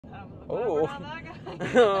Oh.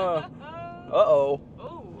 Uh-oh.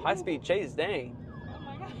 High-speed chase, dang.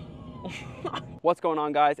 What's going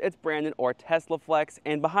on, guys? It's Brandon, or teslaflex,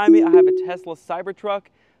 and behind me I have a Tesla Cybertruck,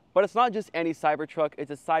 but it's not just any Cybertruck,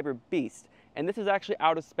 it's a Cyberbeast. And this is actually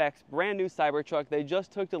out of specs, brand new Cybertruck. They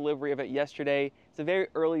just took delivery of it yesterday. It's a very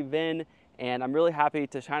early VIN, and I'm really happy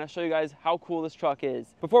to kind of show you guys how cool this truck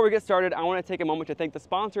is. Before we get started, I want to take a moment to thank the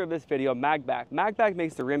sponsor of this video, Magback. Magback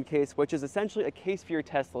makes the rim case, which is essentially a case for your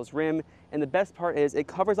Tesla's rim, and the best part is it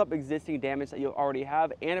covers up existing damage that you already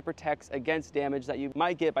have, and it protects against damage that you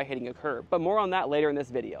might get by hitting a curb. But more on that later in this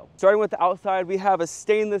video. Starting with the outside, we have a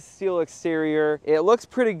stainless steel exterior. It looks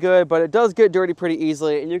pretty good, but it does get dirty pretty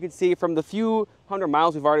easily, and you can see from the few hundred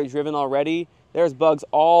miles we've already driven already, there's bugs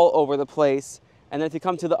all over the place. And then if you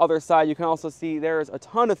come to the other side, you can also see there's a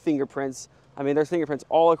ton of fingerprints. I mean, there's fingerprints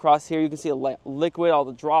all across here. You can see a liquid, all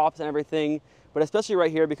the drops and everything. But especially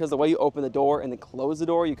right here, because the way you open the door and then close the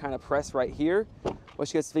door, you kind of press right here,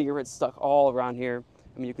 which gets fingerprints stuck all around here.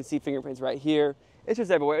 I mean, you can see fingerprints right here. It's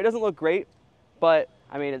just everywhere. It doesn't look great, but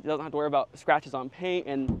I mean, it doesn't have to worry about scratches on paint,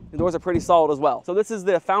 and the doors are pretty solid as well. So this is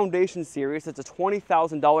the Foundation Series. It's a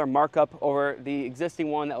 $20,000 markup over the existing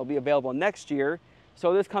one that will be available next year.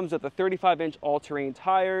 So this comes with the 35-inch all-terrain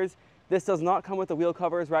tires. This does not come with the wheel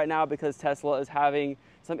covers right now because Tesla is having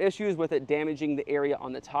some issues with it damaging the area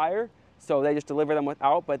on the tire. So they just deliver them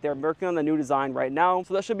without, but they're working on the new design right now.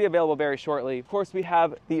 So that should be available very shortly. Of course, we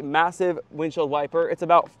have the massive windshield wiper. It's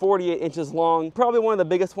about 48 inches long, probably one of the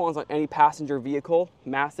biggest ones on any passenger vehicle,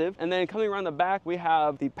 massive. And then coming around the back, we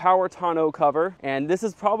have the power tonneau cover. And this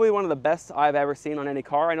is probably one of the best I've ever seen on any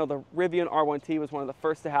car. I know the Rivian R1T was one of the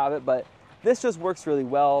first to have it, but this just works really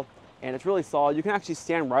well, and it's really solid. You can actually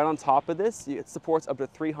stand right on top of this. It supports up to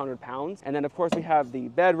 300 pounds. And then of course we have the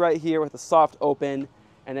bed right here with a soft open.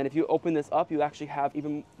 And then if you open this up, you actually have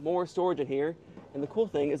even more storage in here. And the cool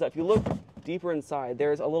thing is that if you look deeper inside,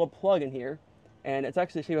 there's a little plug in here, and it's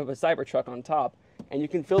actually the shape of a Cybertruck on top. And you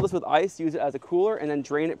can fill this with ice, use it as a cooler, and then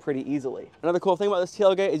drain it pretty easily. Another cool thing about this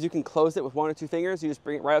tailgate is you can close it with 1 or 2 fingers. You just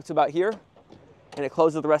bring it right up to about here, and it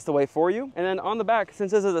closes the rest of the way for you. And then on the back,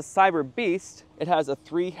 since this is a Cyberbeast, it has a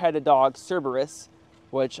 3-headed dog, Cerberus,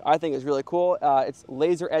 which I think is really cool. It's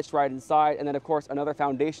laser etched right inside, and then of course another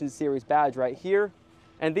Foundation Series badge right here.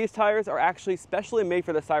 And these tires are actually specially made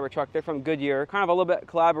for the Cybertruck. They're from Goodyear. Kind of a little bit of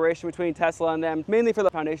collaboration between Tesla and them, mainly for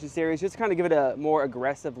the Foundation Series, just to kind of give it a more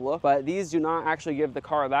aggressive look. But these do not actually give the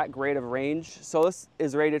car that great of range. So this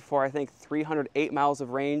is rated for, I think, 308 miles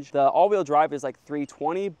of range. The all-wheel drive is like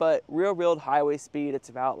 320, but rear-wheel highway speed, it's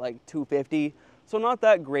about like 250. So not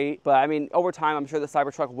that great, but I mean, over time, I'm sure the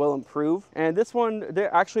Cybertruck will improve. And this one,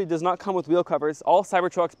 there actually does not come with wheel covers. All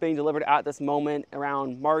Cybertrucks being delivered at this moment,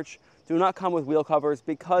 around March, do not come with wheel covers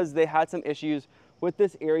because they had some issues with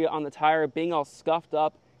this area on the tire being all scuffed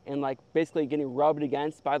up and like basically getting rubbed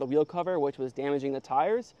against by the wheel cover, which was damaging the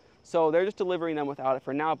tires. So they're just delivering them without it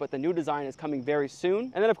for now, but the new design is coming very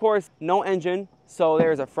soon. And then of course, no engine. So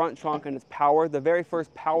there's a front trunk and it's powered, the very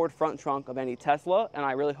first powered front trunk of any Tesla. And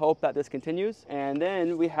I really hope that this continues. And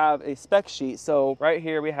then we have a spec sheet. So right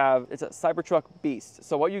here we have, it's a Cybertruck Beast.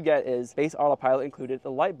 So what you get is base autopilot included,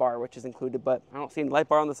 the light bar, which is included, but I don't see any light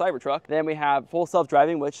bar on the Cybertruck. Then we have full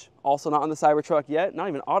self-driving, which also not on the Cybertruck yet, not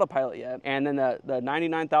even autopilot yet. And then the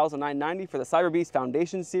 $99,990 for the Cyberbeast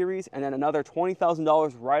Foundation Series, and then another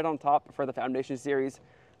 $20,000 right on top for the Foundation Series,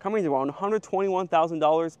 coming to around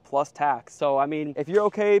 $121,000 plus tax. So I mean, if you're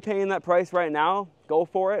okay paying that price right now, go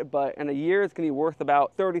for it, but in a year it's gonna be worth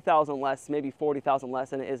about $30,000 less, maybe $40,000 less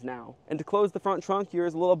than it is now. And to close the front trunk,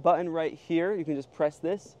 here's a little button right here. You can just press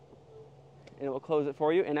this and it will close it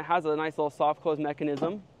for you. And it has a nice little soft close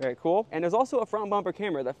mechanism, very cool. And there's also a front bumper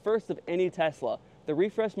camera, the first of any Tesla. The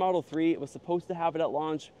refreshed Model 3 was supposed to have it at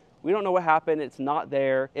launch. We don't know what happened, it's not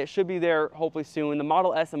there. It should be there hopefully soon. The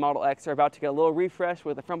Model S and Model X are about to get a little refresh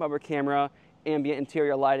with a front bumper camera, ambient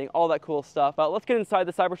interior lighting, all that cool stuff. But let's get inside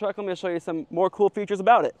the Cybertruck. I'm gonna show you some more cool features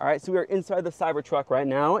about it. All right, so we are inside the Cybertruck right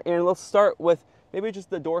now, and let's start with maybe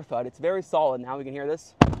just the door thud. It's very solid now, we can hear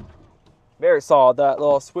this. Very solid. That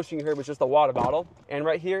little swishing you heard was just a water bottle. And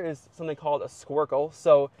right here is something called a squircle.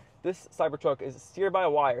 So this Cybertruck is steered by a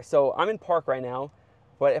wire. So I'm in park right now,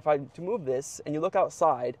 but if I move this and you look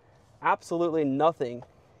outside, absolutely nothing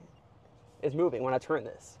is moving when I turn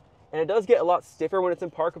this. And it does get a lot stiffer when it's in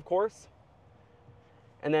park, of course.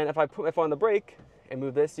 And then if I put my foot on the brake and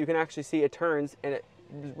move this, you can actually see it turns, and it's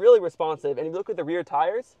really responsive. And if you look at the rear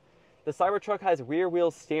tires, the Cybertruck has rear wheel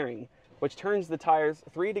steering, which turns the tires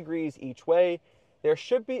 3 degrees each way. There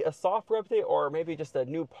should be a software update or maybe just a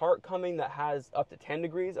new part coming that has up to 10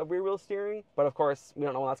 degrees of rear wheel steering. But of course, we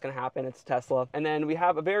don't know when that's going to happen. It's Tesla. And then we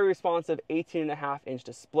have a very responsive 18.5-inch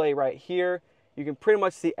display right here. You can pretty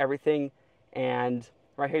much see everything. And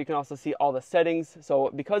right here, you can also see all the settings.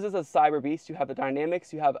 So because it's a Cyberbeast, you have the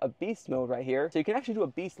dynamics, you have a beast mode right here. So you can actually do a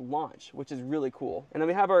beast launch, which is really cool. And then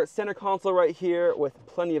we have our center console right here with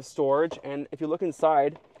plenty of storage. And if you look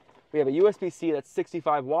inside, we have a USB-C that's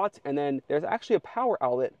 65 watts, and then there's actually a power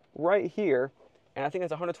outlet right here, and I think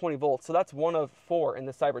it's 120 volts, so that's one of 4 in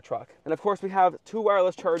the Cybertruck. And of course, we have 2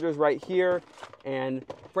 wireless chargers right here, and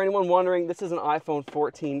for anyone wondering, this is an iPhone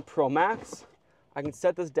 14 Pro Max. I can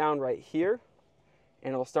set this down right here,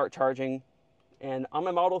 and it'll start charging. And on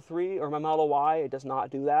my Model 3 or my Model Y, it does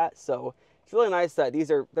not do that, so it's really nice that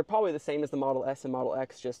they're probably the same as the Model S and Model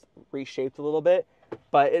X, just reshaped a little bit.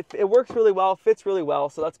 But it works really well, fits really well,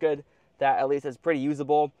 so that's good that at least it's pretty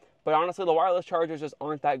usable. But honestly, the wireless chargers just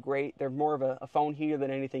aren't that great. They're more of a phone heater than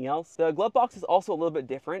anything else. The glove box is also a little bit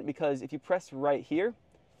different because if you press right here,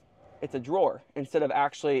 it's a drawer instead of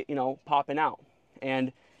actually, popping out.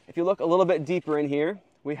 And if you look a little bit deeper in here,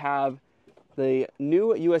 we have the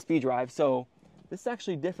new USB drive. So this is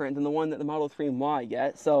actually different than the one that the Model 3 and Y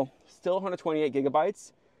get. So still 128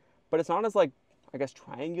 gigabytes, but it's not as I guess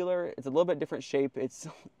triangular. It's a little bit different shape. It's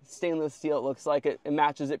stainless steel, it looks like. It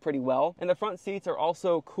matches it pretty well. And the front seats are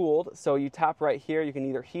also cooled. So you tap right here, you can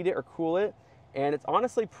either heat it or cool it. And it's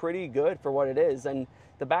honestly pretty good for what it is. And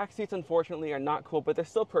the back seats, unfortunately, are not cool, but they're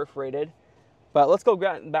still perforated. But let's go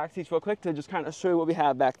grab the back seats real quick to just kind of show you what we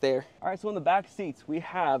have back there. All right, so in the back seats, we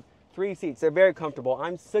have 3 seats. They're very comfortable.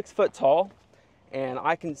 I'm 6 foot tall, and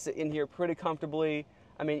I can sit in here pretty comfortably.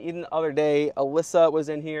 I mean, even the other day, Alyssa was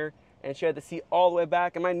in here, and she had the seat all the way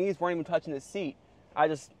back, and my knees weren't even touching the seat. I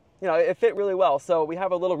just, it fit really well. So we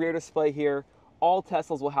have a little rear display here. All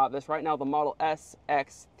Teslas will have this. Right now, the Model S,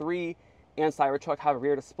 X, 3, and Cybertruck have a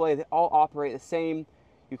rear display. They all operate the same.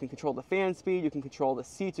 You can control the fan speed, you can control the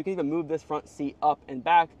seats, you can even move this front seat up and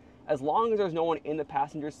back as long as there's no one in the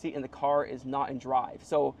passenger seat and the car is not in drive.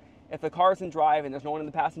 So if the car is in drive and there's no one in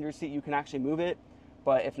the passenger seat, you can actually move it.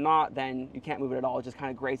 But if not, then you can't move it at all. It just kind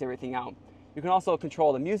of grays everything out. You can also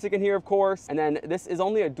control the music in here, of course. And then this is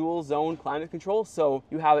only a dual zone climate control. So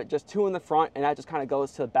you have it just 2 in the front and that just kind of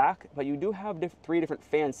goes to the back. But you do have 3 different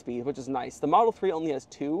fan speeds, which is nice. The Model 3 only has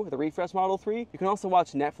 2, the refresh Model 3. You can also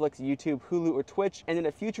watch Netflix, YouTube, Hulu, or Twitch. And in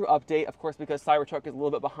a future update, of course, because Cybertruck is a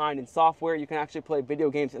little bit behind in software, you can actually play video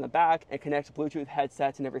games in the back and connect Bluetooth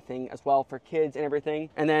headsets and everything as well for kids and everything.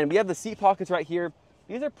 And then we have the seat pockets right here.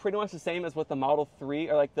 These are pretty much the same as what the Model 3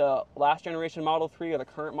 or like the last generation Model 3 or the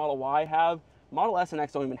current Model Y have. Model S and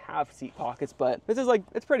X don't even have seat pockets, but this is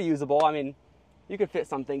it's pretty usable. I mean, you could fit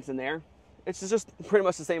some things in there. It's just pretty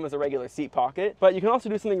much the same as a regular seat pocket, but you can also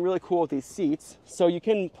do something really cool with these seats. So you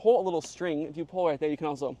can pull a little string. If you pull right there, you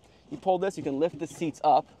pull this, you can lift the seats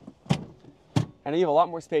up, and you have a lot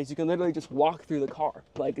more space. You can literally just walk through the car.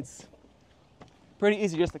 It's pretty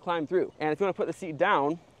easy just to climb through. And if you want to put the seat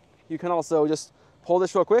down, you can also just pull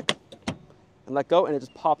this real quick and let go, and it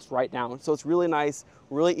just pops right down. So it's really nice,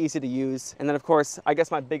 really easy to use. And then of course, I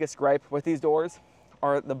guess my biggest gripe with these doors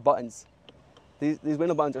are the buttons. These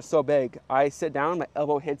window buttons are so big. I sit down, my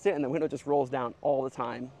elbow hits it, and the window just rolls down all the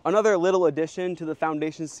time. Another little addition to the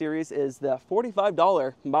Foundation series is the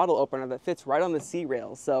 $45 bottle opener that fits right on the seat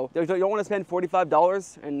rails. So you don't want to spend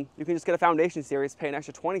 $45 and you can just get a Foundation series, pay an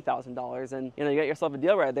extra $20,000, and you get yourself a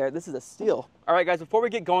deal right there. This is a steal. All right guys, before we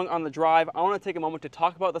get going on the drive, I want to take a moment to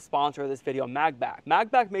talk about the sponsor of this video, Magback.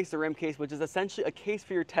 Magback makes the rim case, which is essentially a case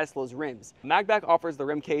for your Tesla's rims. Magback offers the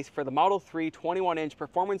rim case for the Model 3 21-inch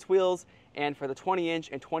performance wheels and for the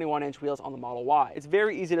 20-inch and 21-inch wheels on the Model Y. It's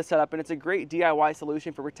very easy to set up, and it's a great DIY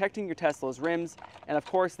solution for protecting your Tesla's rims. And of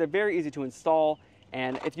course, they're very easy to install.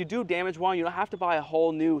 And if you do damage one, you don't have to buy a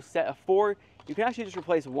whole new set of 4. You can actually just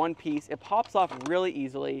replace one piece. It pops off really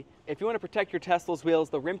easily. If you want to protect your Tesla's wheels,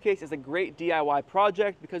 the rim case is a great DIY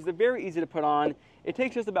project because they're very easy to put on. It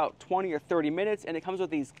takes just about 20 or 30 minutes, and it comes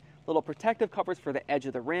with these little protective covers for the edge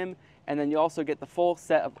of the rim, and then you also get the full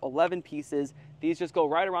set of 11 pieces. These just go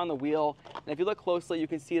right around the wheel, and if you look closely, you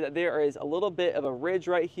can see that there is a little bit of a ridge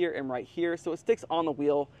right here and right here, so it sticks on the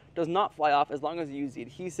wheel, does not fly off as long as you use the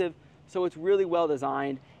adhesive, so it's really well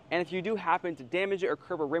designed. And if you do happen to damage it or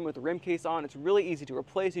curve a rim with the rim case on, it's really easy to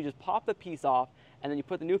replace. You just pop the piece off, and then you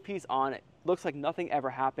put the new piece on. It looks like nothing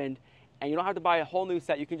ever happened. And you don't have to buy a whole new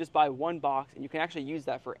set. You can just buy one box, and you can actually use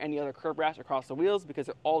that for any other curb rash across the wheels because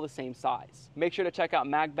they're all the same size. Make sure to check out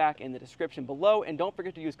Magback in the description below, and don't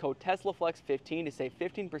forget to use code teslaflex15 to save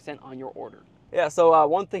 15% on your order. Yeah, so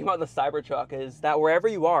one thing about the Cybertruck is that wherever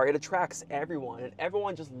you are, it attracts everyone, and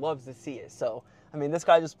everyone just loves to see it. So I mean, this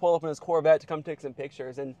guy just pulled up in his Corvette to come take some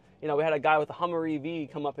pictures. And, you know, we had a guy with a Hummer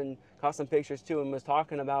EV come up and caught some pictures too and was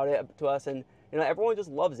talking about it to us. And, you know, everyone just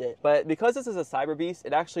loves it. But because this is a Cyberbeast,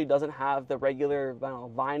 it actually doesn't have the regular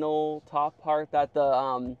vinyl top part that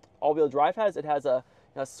the all-wheel drive has. It has a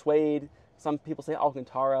suede, some people say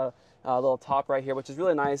Alcantara, little top right here, which is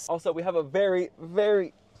really nice. Also, we have a very,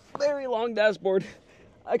 very, very long dashboard.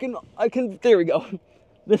 I can, there we go.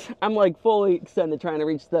 I'm like fully extended trying to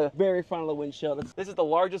reach the very front of the windshield. This is the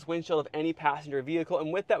largest windshield of any passenger vehicle.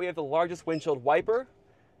 And with that, we have the largest windshield wiper.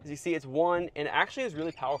 As you see, it's one, and it actually is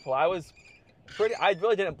really powerful. I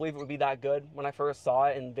really didn't believe it would be that good when I first saw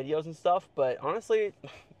it in videos and stuff, but honestly,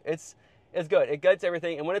 it's good. It gets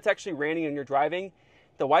everything. And when it's actually raining and you're driving,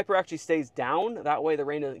 the wiper actually stays down. That way the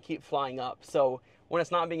rain doesn't keep flying up. So when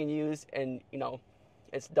it's not being used and, you know,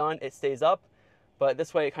 it's done, it stays up. But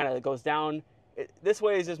this way it kind of goes down. This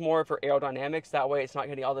way is just more for aerodynamics. That way it's not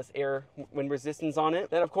getting all this air wind resistance on it.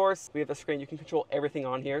 Then of course we have the screen. You can control everything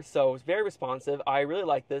on here. So it's very responsive. I really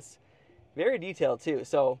like this. Very detailed too.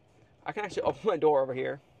 So I can actually open my door over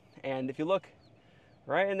here. And if you look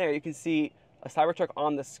right in there, you can see a Cybertruck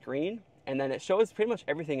on the screen. And then it shows pretty much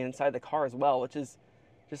everything inside the car as well, which is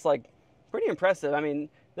just like pretty impressive. I mean,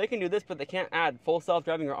 they can do this, but they can't add full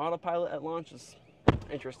self-driving or autopilot at launch. It's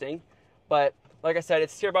interesting. But like I said,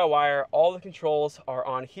 it's steer by wire. All the controls are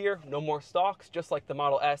on here. No more stalks, just like the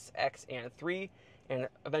Model S, X, and 3, and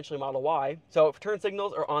eventually Model Y. So turn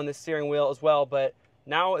signals are on the steering wheel as well, but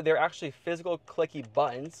now they're actually physical clicky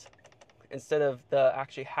buttons instead of the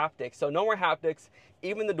actually haptics. So no more haptics.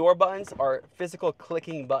 Even the door buttons are physical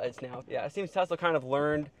clicking buttons now. Yeah, it seems Tesla kind of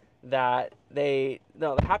learned that the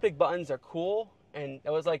haptic buttons are cool, and it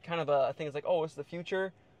was like kind of a thing. It's like, oh, it's the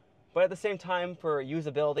future. But at the same time, for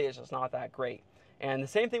usability, it's just not that great. And the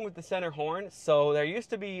same thing with the center horn. So there used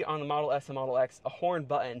to be on the Model S and Model X a horn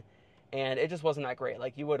button, and it just wasn't that great.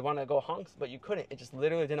 Like you would want to go honks, but you couldn't. It just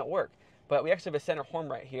literally didn't work. But we actually have a center horn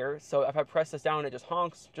right here. So if I press this down, it just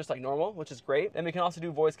honks just like normal, which is great. Then we can also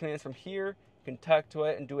do voice commands from here. You can talk to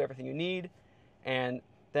it and do everything you need. And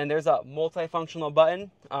then there's a multifunctional button.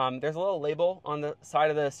 There's a little label on the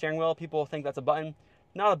side of the steering wheel. People think that's a button.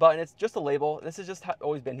 Not a button, it's just a label. This has just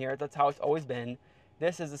always been here. That's how it's always been.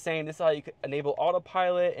 This is the same. This is how you can enable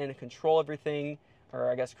autopilot and control everything,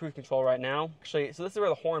 or I guess cruise control right now. Actually, so this is where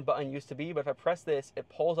the horn button used to be, but if I press this, it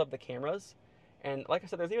pulls up the cameras. And like I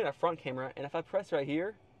said, there's even a front camera, and if I press right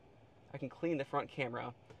here, I can clean the front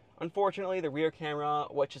camera. Unfortunately, the rear camera,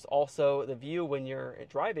 which is also the view when you're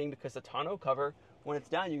driving, because the tonneau cover, when it's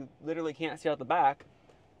down, you literally can't see out the back.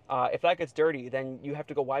 If that gets dirty, then you have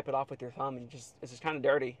to go wipe it off with your thumb, and it's just kind of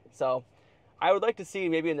dirty. So I would like to see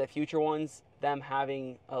maybe in the future ones them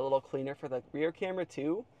having a little cleaner for the rear camera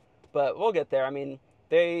too, but we'll get there. I mean,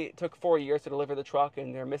 they took 4 years to deliver the truck,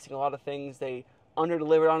 and they're missing a lot of things. They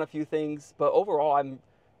under-delivered on a few things, but overall I'm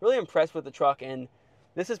really impressed with the truck, and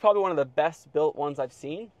this is probably one of the best built ones I've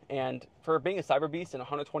seen. And for being a Cyberbeast and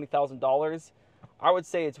 $120,000, I would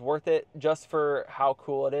say it's worth it just for how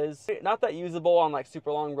cool it is. Not that usable on like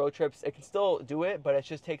super long road trips. It can still do it, but it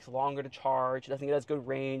just takes longer to charge. It doesn't get as good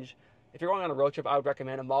range. If you're going on a road trip, I would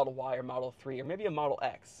recommend a Model Y or Model 3 or maybe a Model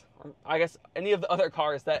X. Or I guess any of the other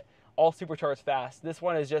cars that all supercharge fast. This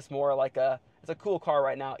one is just more like it's a cool car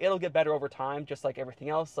right now. It'll get better over time, just like everything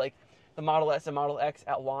else. Like the Model S and Model X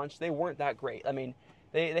at launch, they weren't that great. I mean,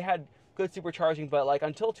 they had good supercharging, but like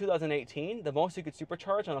until 2018, the most you could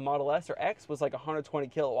supercharge on a Model S or X was like 120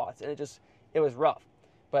 kilowatts, and it was rough.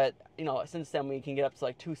 But you know, since then we can get up to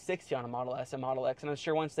like 260 on a Model S and Model X, and I'm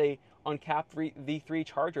sure once they uncap V3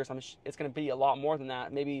 chargers, it's going to be a lot more than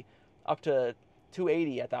that, maybe up to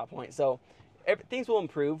 280 at that point. So things will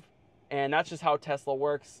improve, and that's just how Tesla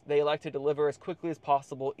works. They like to deliver as quickly as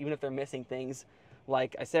possible, even if they're missing things.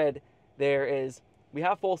 Like I said, we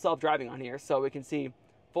have full self-driving on here, so we can see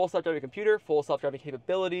full self-driving computer, full self-driving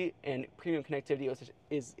capability, and premium connectivity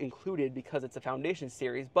is included because it's a Foundation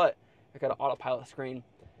series, but I got an autopilot screen.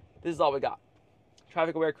 This is all we got.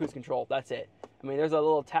 Traffic aware cruise control, that's it. I mean, there's a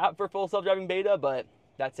little tab for full self-driving beta, but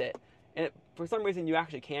that's it. And for some reason, you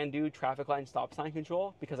actually can do traffic light and stop sign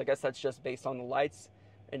control, because I guess that's just based on the lights.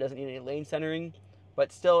 It doesn't need any lane centering.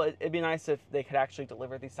 But still, it'd be nice if they could actually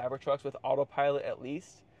deliver these Cybertrucks with autopilot at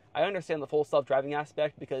least. I understand the full self-driving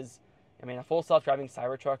aspect, because I mean, a full self-driving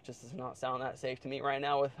Cybertruck just does not sound that safe to me right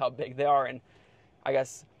now with how big they are, and I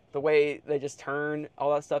guess the way they just turn,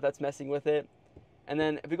 all that stuff, that's messing with it. And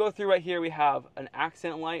then if we go through right here, we have an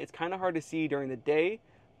accent light. It's kind of hard to see during the day,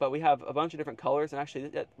 but we have a bunch of different colors, and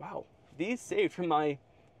actually, wow, these saved from my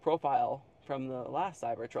profile from the last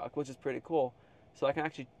Cybertruck, which is pretty cool. So I can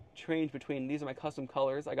actually change between, these are my custom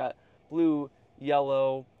colors. I got blue,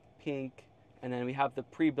 yellow, pink, And then we have the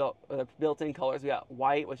built-in colors. We got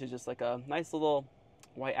white, which is just like a nice little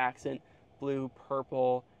white accent, blue,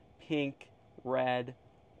 purple, pink, red,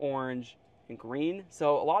 orange, and green.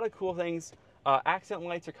 So a lot of cool things. Accent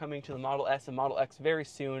lights are coming to the Model S and Model X very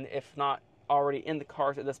soon, if not already in the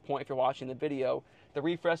cars at this point if you're watching the video. The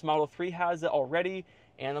refresh Model 3 has it already,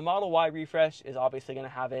 and the Model Y refresh is obviously going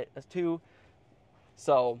to have it as too.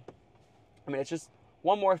 So, I mean, it's just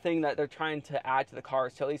one more thing that they're trying to add to the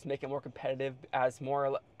cars to at least make it more competitive as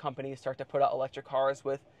more companies start to put out electric cars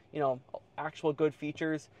with, you know, actual good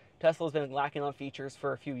features. Tesla's been lacking on features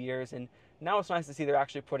for a few years, and now it's nice to see they're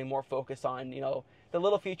actually putting more focus on, you know, the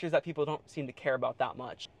little features that people don't seem to care about that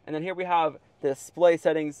much. And then here we have the display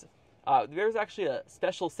settings. There's actually a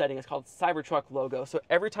special setting. It's called Cybertruck logo. So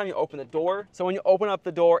every time you open the door, so when you open up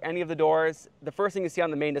the door, any of the doors, the first thing you see on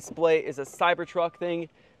the main display is a Cybertruck thing.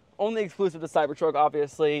 Only exclusive to Cybertruck,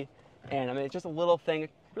 obviously. And I mean, it's just a little thing,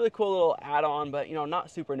 really cool little add-on, but you know, not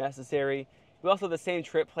super necessary. We also have the same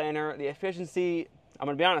trip planner. The efficiency, I'm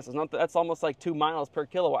gonna be honest, it's not, that's almost like 2 miles per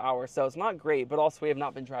kilowatt hour. So it's not great, but also we have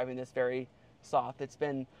not been driving this very soft. It's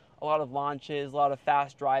been a lot of launches, a lot of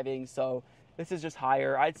fast driving. So this is just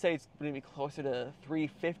higher. I'd say it's going to be closer to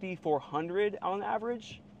 350, 400 on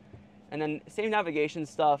average. And then same navigation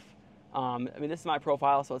stuff. I mean, this is my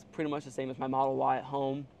profile, so it's pretty much the same as my Model Y at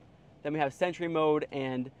home. Then we have Sentry mode,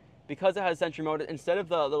 and because it has Sentry mode, instead of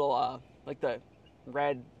the little, like the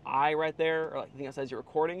red eye right there, or like the thing that says you're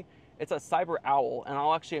recording, it's a Cyber Owl, and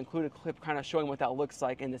I'll actually include a clip kind of showing what that looks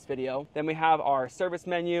like in this video. Then we have our service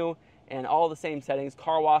menu and all the same settings,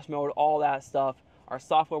 car wash mode, all that stuff. Our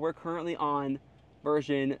software, we're currently on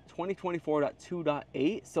version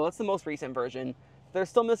 2024.2.8, so that's the most recent version. They're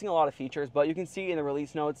still missing a lot of features, but you can see in the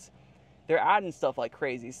release notes, they're adding stuff like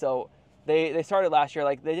crazy. So they started last year,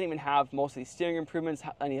 like they didn't even have most of these steering improvements,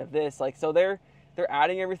 any of this. Like, so they're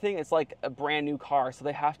adding everything. It's like a brand new car, so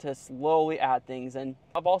they have to slowly add things. And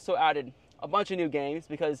I've also added a bunch of new games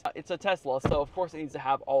because it's a Tesla, so of course it needs to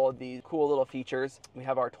have all of these cool little features. We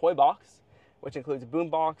have our toy box, which includes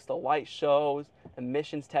boombox, the light shows,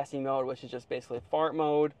 emissions testing mode, which is just basically fart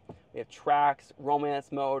mode. We have tracks,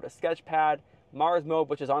 romance mode, a sketch pad, Mars mode,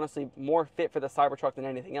 which is honestly more fit for the Cybertruck than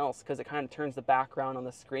anything else because it kind of turns the background on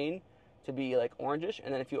the screen to be like orangish.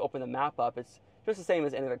 And then if you open the map up, it's just the same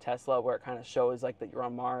as any other Tesla where it kind of shows like that you're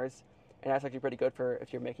on Mars. And that's actually pretty good for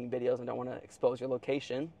if you're making videos and don't want to expose your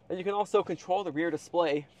location. And you can also control the rear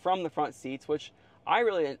display from the front seats, which I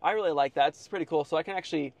really like that. It's pretty cool. So I can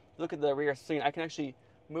actually look at the rear screen. I can actually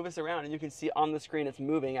move this around and you can see on the screen it's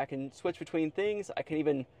moving. I can switch between things. I can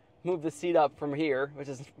even move the seat up from here, which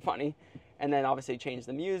is funny. And then obviously change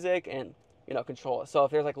the music and, you know, control it. So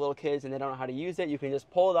if there's like little kids and they don't know how to use it, you can just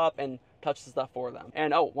pull it up and touch the stuff for them.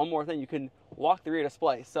 And oh, one more thing, you can lock the rear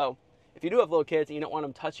display. So if you do have little kids and you don't want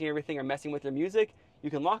them touching everything or messing with their music, you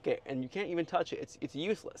can lock it and you can't even touch it. It's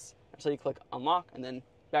useless. So you click unlock and then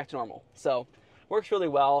back to normal. So works really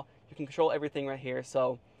well. You can control everything right here.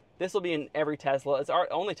 So this will be in every Tesla. It's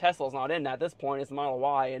our only Tesla's not in at this point is the Model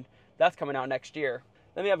Y, and that's coming out next year.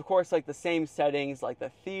 Then we have, of course, like the same settings, like the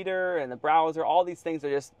theater and the browser. All these things are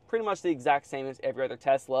just pretty much the exact same as every other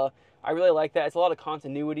Tesla. I really like that. It's a lot of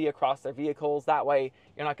continuity across their vehicles. That way,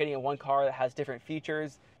 you're not getting in one car that has different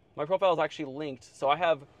features. My profile is actually linked, so I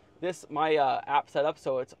have this my app set up.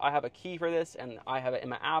 So I have a key for this, and I have it in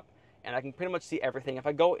my app, and I can pretty much see everything. If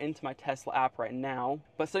I go into my Tesla app right now,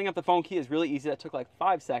 but setting up the phone key is really easy. That took like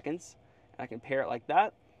 5 seconds, and I can pair it like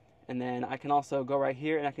that. And then I can also go right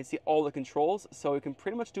here and I can see all the controls. So you can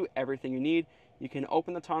pretty much do everything you need. You can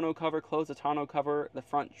open the tonneau cover, close the tonneau cover, the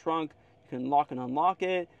front trunk. You can lock and unlock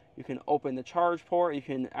it. You can open the charge port. You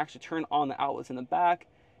can actually turn on the outlets in the back.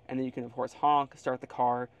 And then you can, of course, honk, start the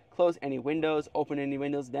car, close any windows, open any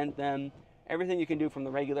windows, dent them. Everything you can do from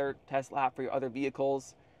the regular Tesla app for your other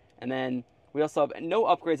vehicles. And then we also have no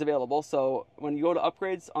upgrades available. So when you go to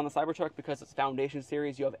upgrades on the Cybertruck, because it's Foundation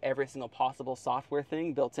Series, you have every single possible software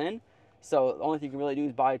thing built in. So the only thing you can really do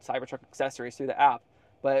is buy Cybertruck accessories through the app.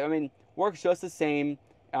 But I mean, works just the same.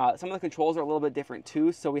 Some of the controls are a little bit different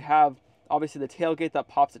too. So we have obviously the tailgate that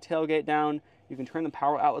pops the tailgate down. You can turn the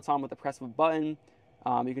power outlets on with the press of a button.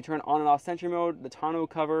 You can turn on and off Sentry mode, the tonneau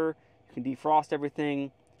cover. You can defrost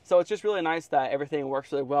everything. So it's just really nice that everything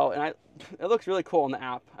works really well. And it looks really cool in the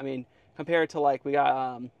app. I mean, compared to like we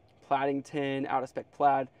got Pladdington, out of spec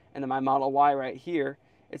plaid, and then my Model Y right here,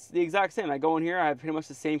 it's the exact same. I go in here, I have pretty much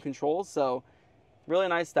the same controls, so really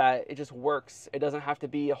nice that it just works. It doesn't have to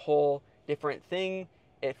be a whole different thing.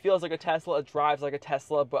 It feels like a Tesla, it drives like a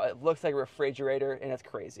Tesla, but it looks like a refrigerator, and it's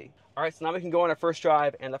crazy. All right, so now we can go on our first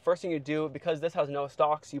drive, and the first thing you do, because this has no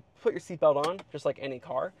stalks, you put your seatbelt on, just like any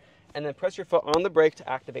car, and then press your foot on the brake to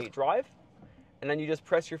activate drive. and then you just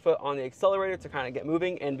press your foot on the accelerator to kind of get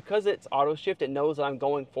moving. And because it's auto shift, it knows that I'm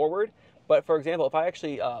going forward. But for example, if I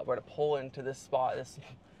actually were to pull into this spot,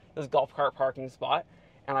 this golf cart parking spot,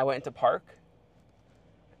 and I went into park,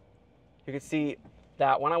 you can see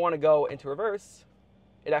that when I want to go into reverse,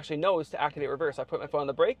 it actually knows to activate reverse. I put my foot on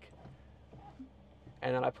the brake,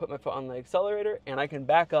 and then I put my foot on the accelerator, and I can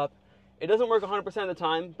back up. It doesn't work 100% of the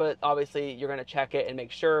time, but obviously you're going to check it and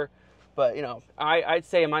make sure. But, you know, I'd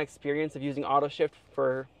say in my experience of using auto shift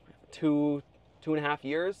for two and a half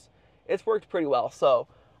years, it's worked pretty well. So,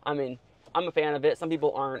 I mean, I'm a fan of it. Some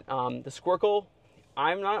people aren't. The Squircle,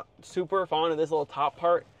 I'm not super fond of this little top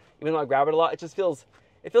part, even though I grab it a lot. It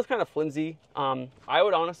feels kind of flimsy. I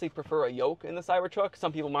would honestly prefer a yoke in the Cybertruck.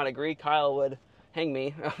 Some people might agree. Kyle would hang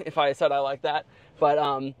me if I said I like that.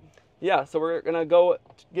 But yeah, so we're gonna go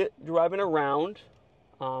get driving around.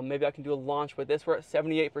 Maybe I can do a launch with this. We're at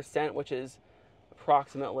 78%, which is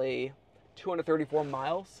approximately 234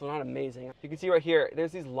 miles, so not amazing. You can see right here,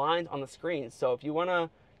 there's these lines on the screen. So if you wanna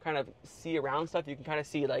kind of see around stuff, you can kind of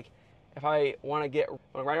see, like, if I wanna get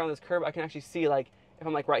right around this curve, I can actually see, like, if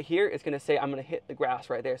I'm like right here, it's gonna say I'm gonna hit the grass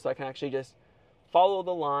right there. So I can actually just follow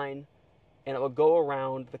the line and it will go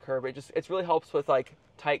around the curve. It really helps with like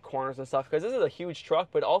tight corners and stuff, because this is a huge truck,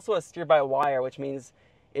 but also a steer by wire, which means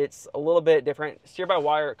it's a little bit different. Steer by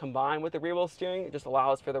wire combined with the rear wheel steering, it just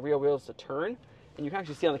allows for the rear wheels to turn. And you can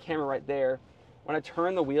actually see on the camera right there, when I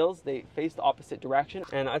turn the wheels, they face the opposite direction.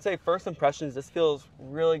 And I'd say first impressions, this feels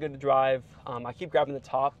really good to drive. I keep grabbing the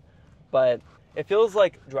top, but it feels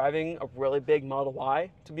like driving a really big Model Y,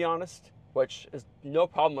 to be honest, which is no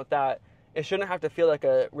problem with that. It shouldn't have to feel like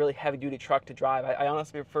a really heavy-duty truck to drive. I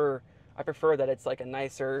honestly prefer that it's like a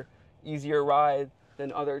nicer, easier ride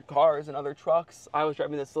than other cars and other trucks. I was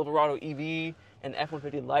driving the Silverado EV and the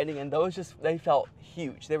F-150 Lightning, and they felt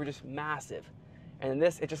huge. They were just massive. And in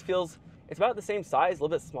this, it's about the same size, a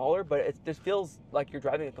little bit smaller, but it just feels like you're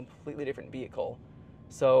driving a completely different vehicle.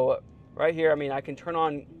 So right here, I mean, I can turn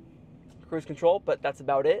on cruise control, but that's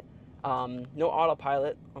about it. No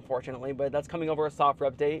autopilot, unfortunately, but that's coming over a software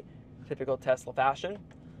update, typical Tesla fashion.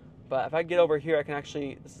 But if I get over here, I can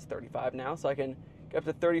actually, this is 35 now, so I can get up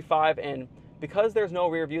to 35, and because there's no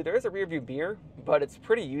rear view, there is a rear view mirror, but it's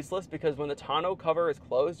pretty useless because when the tonneau cover is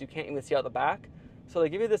closed, you can't even see out the back. So they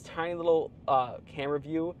give you this tiny little camera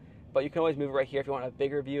view, but you can always move it right here if you want a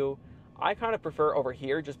bigger view. I kind of prefer over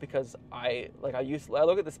here just because I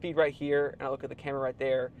look at the speed right here and I look at the camera right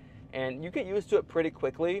there, and you get used to it pretty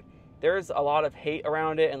quickly. There's a lot of hate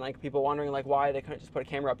around it and like people wondering like why they couldn't just put a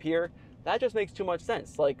camera up here. That just makes too much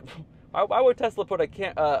sense. Like, why would Tesla put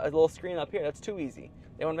a little screen up here? That's too easy.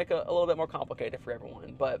 They want to make it a little bit more complicated for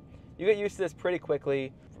everyone, but you get used to this pretty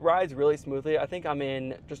quickly. Rides really smoothly. I think I'm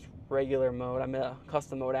in just regular mode. I'm in a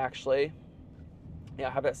custom mode actually. Yeah,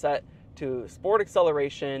 I have it set to sport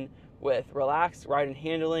acceleration with relaxed ride and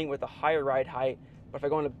handling with a higher ride height. But if I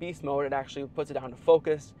go into beast mode, it actually puts it down to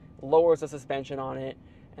focus, lowers the suspension on it,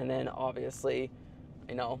 and then obviously,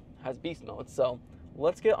 you know, has beast mode. So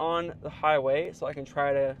let's get on the highway so I can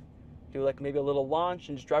try to do like maybe a little launch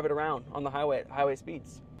and just drive it around on the highway at highway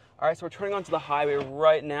speeds. All right, so we're turning onto the highway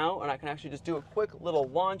right now, and I can actually just do a quick little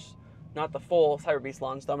launch, not the full Cyberbeast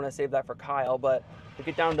launch, so I'm gonna save that for Kyle, but we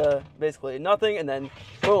get down to basically nothing, and then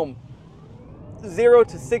boom, 0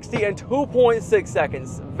 to 60 in 2.6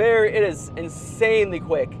 seconds. It is insanely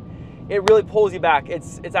quick. It really pulls you back.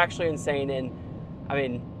 It's actually insane, and I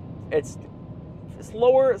mean, it's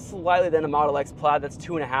slower slightly than a Model X Plaid that's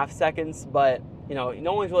 2.5 seconds, but you know,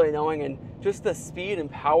 no one's really knowing, and just the speed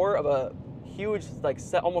and power of a huge, like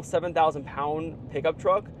almost 7,000 pound pickup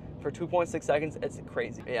truck for 2.6 seconds, it's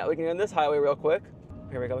crazy. Yeah, we can get on this highway real quick.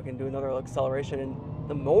 Here we go, we can do another acceleration, and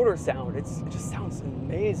the motor sound, it just sounds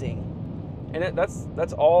amazing. And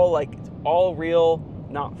that's all like, it's all real,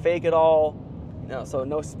 not fake at all. You know, so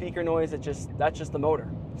no speaker noise, that's just the motor.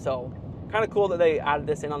 So kind of cool that they added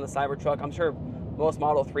this in on the Cybertruck. I'm sure most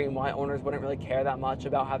Model 3 and Y owners wouldn't really care that much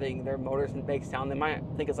about having their motors make sound. They might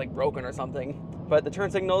think it's like broken or something. But the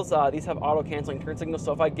turn signals, these have auto canceling turn signals.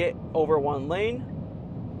 So if I get over one lane,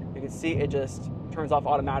 you can see it just turns off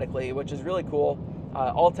automatically, which is really cool.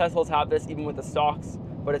 All Teslas have this, even with the stocks,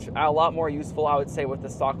 but it's a lot more useful, I would say, with the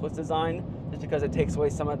stockless design, just because it takes away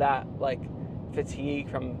some of that like fatigue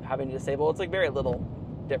from having to disable. It's like very little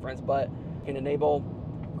difference, but you can enable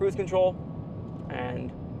cruise control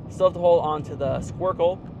and still have to hold on to the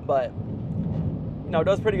Squircle, but you know, it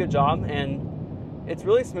does a pretty good job, and it's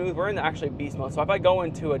really smooth. We're in the actually beast mode, so if I go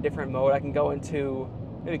into a different mode, I can go into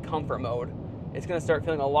maybe comfort mode. It's going to start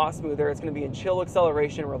feeling a lot smoother. It's going to be in chill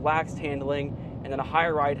acceleration, relaxed handling, and then a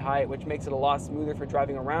higher ride height, which makes it a lot smoother for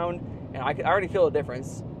driving around. And I already feel a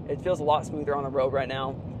difference. It feels a lot smoother on the road right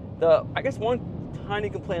now. I guess one tiny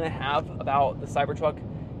complaint I have about the Cybertruck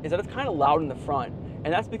is that it's kind of loud in the front.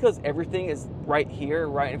 And that's because everything is right here,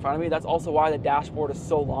 right in front of me. That's also why the dashboard is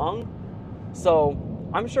so long. So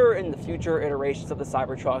I'm sure in the future iterations of the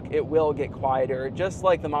Cybertruck, it will get quieter, just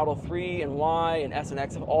like the Model 3 and Y and S and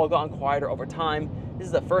X have all gotten quieter over time. This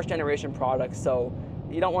is the first generation product, so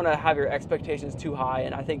you don't want to have your expectations too high,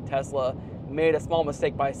 and I think Tesla made a small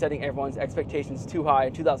mistake by setting everyone's expectations too high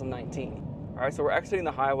in 2019. All right, so we're exiting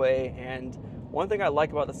the highway, and one thing I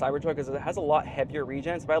like about the Cybertruck is that it has a lot heavier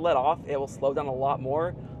regen, so if I let off, it will slow down a lot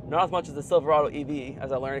more. Not as much as the Silverado EV,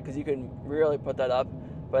 as I learned, because you can really put that up.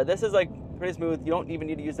 But this is like pretty smooth. You don't even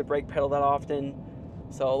need to use the brake pedal that often.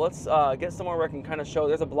 So let's get somewhere where I can kind of show.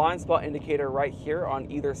 There's a blind spot indicator right here on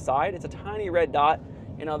either side. It's a tiny red dot.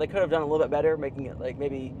 You know, they could have done a little bit better, making it like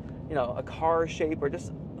maybe, you know, a car shape or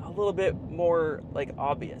just a little bit more like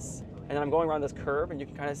obvious. And then I'm going around this curve, and you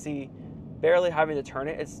can kind of see barely having to turn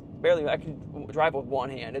it. It's barely, I can drive with one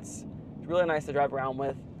hand. It's really nice to drive around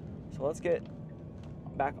with. So let's get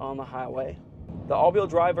back on the highway. The all-wheel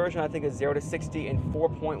drive version, I think, is 0 to 60 in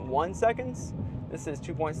 4.1 seconds. This is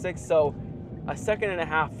 2.6, so a second and a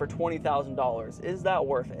half for $20,000. Is that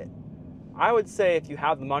worth it? I would say if you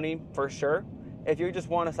have the money, for sure. If you just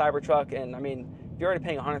want a Cybertruck, and I mean, if you're already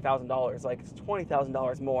paying $100,000, like it's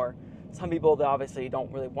 $20,000 more. Some people that obviously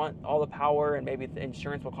don't really want all the power, and maybe the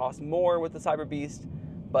insurance will cost more with the Cyberbeast,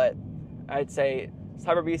 but I'd say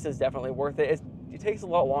Cyberbeast is definitely worth it. It takes a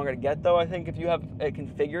lot longer to get, though. I think if you have it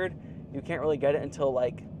configured, you can't really get it until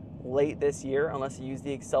like late this year unless you use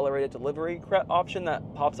the accelerated delivery option that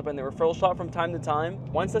pops up in the referral shop from time to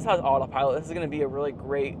time. Once this has autopilot, this is going to be a really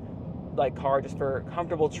great like car just for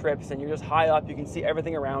comfortable trips, and you're just high up, you can see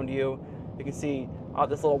everything around you. You can see out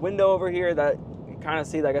this little window over here that you kind of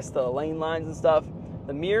see, I guess, the lane lines and stuff.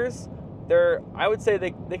 The mirrors, I would say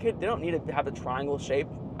they don't need to have the triangle shape.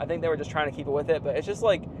 I think they were just trying to keep it with it, but it's just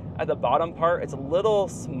like at the bottom part, it's a little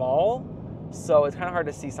small, so it's kind of hard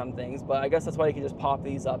to see some things, but I guess that's why you can just pop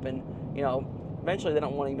these up, and you know, eventually they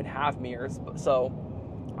don't want to even have mirrors, so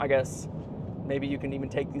I guess maybe you can even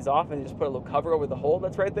take these off and just put a little cover over the hole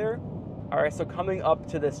that's right there. All right, so coming up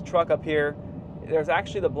to this truck up here, there's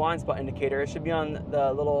actually the blind spot indicator. It should be on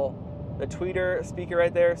the tweeter speaker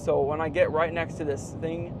right there, so when I get right next to this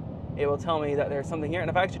thing, it will tell me that there's something here, and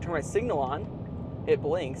if I actually turn my signal on, it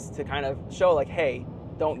blinks to kind of show like, hey,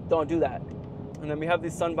 don't do that. And then we have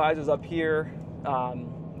these sun visors up here.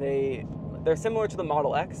 They're similar to the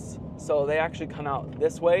Model X, so they actually come out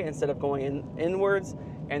this way instead of going inwards,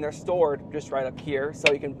 and they're stored just right up here,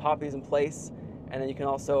 so you can pop these in place, and then you can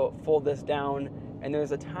also fold this down, and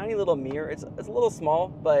there's a tiny little mirror. It's a little small,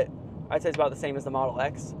 but I'd say it's about the same as the Model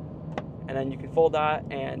X. And then you can fold that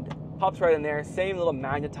and pops right in there. Same little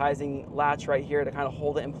magnetizing latch right here to kind of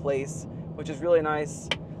hold it in place, which is really nice.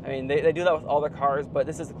 I mean, they do that with all their cars, but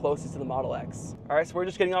this is the closest to the Model X. All right, so we're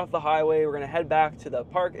just getting off the highway. We're gonna head back to the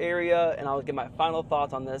park area, and I'll give my final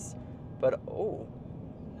thoughts on this. But,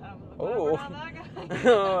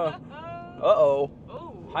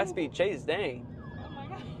 high-speed chase, dang. Oh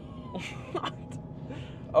my God.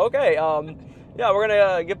 Okay, yeah, we're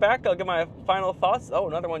gonna get back. I'll give my final thoughts. Oh,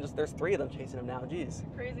 another one, there's 3 of them chasing him now, jeez.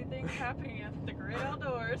 Crazy things happening at the great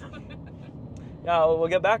outdoors. Yeah, we'll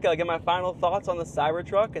get back. I'll get my final thoughts on the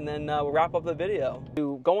Cybertruck, and then we'll wrap up the video.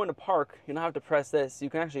 To go into park, you don't have to press this. You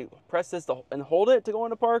can actually press this and hold it to go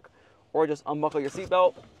into park, or just unbuckle your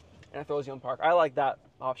seatbelt, and it throws you in park. I like that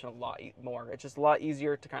option a lot more. It's just a lot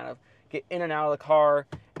easier to kind of get in and out of the car,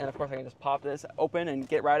 and of course I can just pop this open and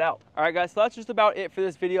get right out. All right, guys, so that's just about it for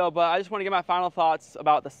this video, but I just want to get my final thoughts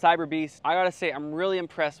about the Cyberbeast. I gotta say, I'm really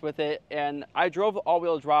impressed with it, and I drove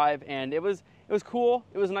all-wheel drive, and it was cool.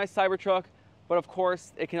 It was a nice Cybertruck. But of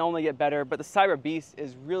course, it can only get better. But the Cyberbeast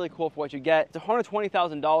is really cool for what you get. It's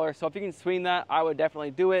 $120,000, so if you can swing that, I would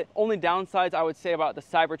definitely do it. Only downsides I would say about the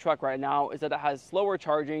Cybertruck right now is that it has slower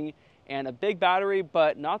charging and a big battery,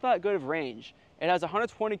 but not that good of range. It has a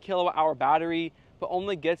 120 kilowatt hour battery, but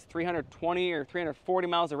only gets 320 or 340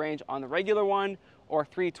 miles of range on the regular one, or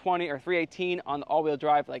 320 or 318 on the all-wheel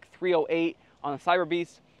drive, like 308 on the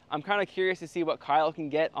Cyberbeast. I'm kind of curious to see what Kyle can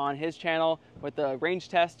get on his channel with the range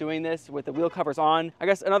test, doing this with the wheel covers on. I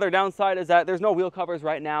guess another downside is that there's no wheel covers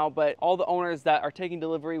right now, but all the owners that are taking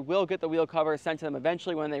delivery will get the wheel covers sent to them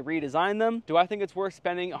eventually when they redesign them. Do I think it's worth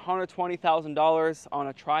spending $120,000 on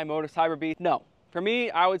a tri-motor Cyberbeast? No. For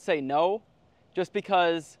me, I would say no, just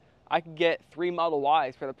because I could get 3 Model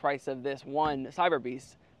Ys for the price of this one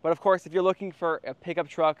Cyberbeast. But of course, if you're looking for a pickup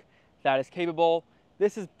truck that is capable,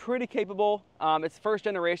 this is pretty capable. It's first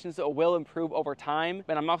generation, so it will improve over time,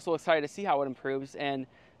 but I'm also excited to see how it improves. And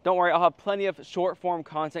Don't worry, I'll have plenty of short form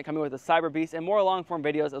content coming with the Cyberbeast and more long form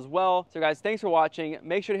videos as well. So guys, thanks for watching.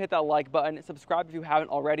 Make sure to hit that like button, subscribe if you haven't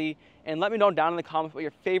already, and let me know down in the comments what your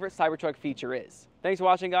favorite Cybertruck feature is. Thanks for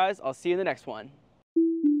watching, guys. I'll see you in the next one.